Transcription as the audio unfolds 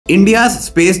India's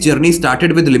space journey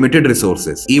started with limited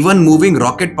resources, even moving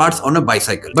rocket parts on a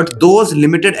bicycle. But those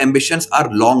limited ambitions are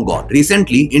long gone.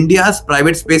 Recently, India's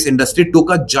private space industry took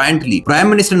a giant leap. Prime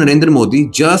Minister Narendra Modi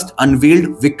just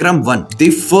unveiled Vikram-I, the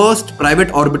first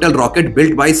private orbital rocket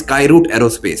built by Skyroot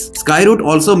Aerospace. Skyroot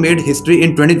also made history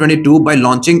in 2022 by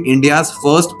launching India's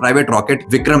first private rocket,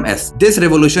 Vikram-S. This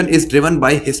revolution is driven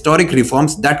by historic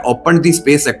reforms that opened the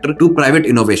space sector to private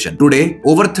innovation. Today,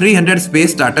 over 300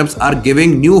 space startups are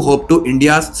giving new hope to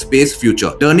India's space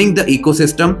future, turning the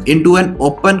ecosystem into an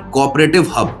open cooperative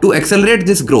hub. To accelerate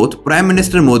this growth, Prime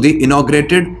Minister Modi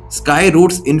inaugurated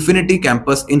Skyroot's Infinity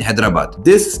Campus in Hyderabad.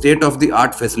 This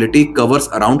state-of-the-art facility covers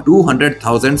around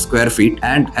 200,000 square feet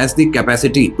and has the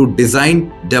capacity to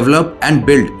design, develop and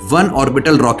build one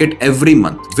orbital rocket every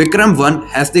month. Vikram-I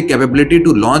has the capability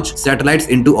to launch satellites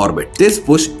into orbit. This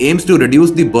push aims to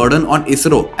reduce the burden on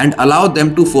ISRO and allow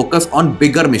them to focus on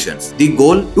bigger missions. The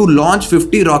goal: to launch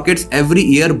 50 rockets every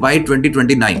year by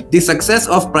 2029. The success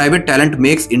of private talent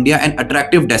makes India an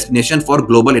attractive destination for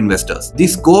global investors. The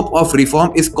scope of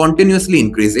reform is continuously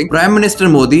increasing. Prime Minister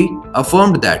Modi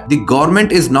affirmed that the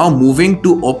government is now moving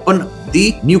to open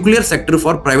the nuclear sector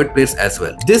for private players as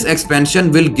well. This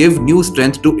expansion will give new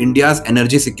strength to India's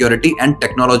energy security and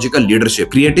technological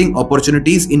leadership, creating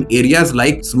opportunities in areas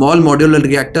like small modular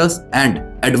reactors and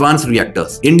advanced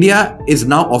reactors. India is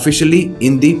now officially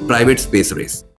in the private space race.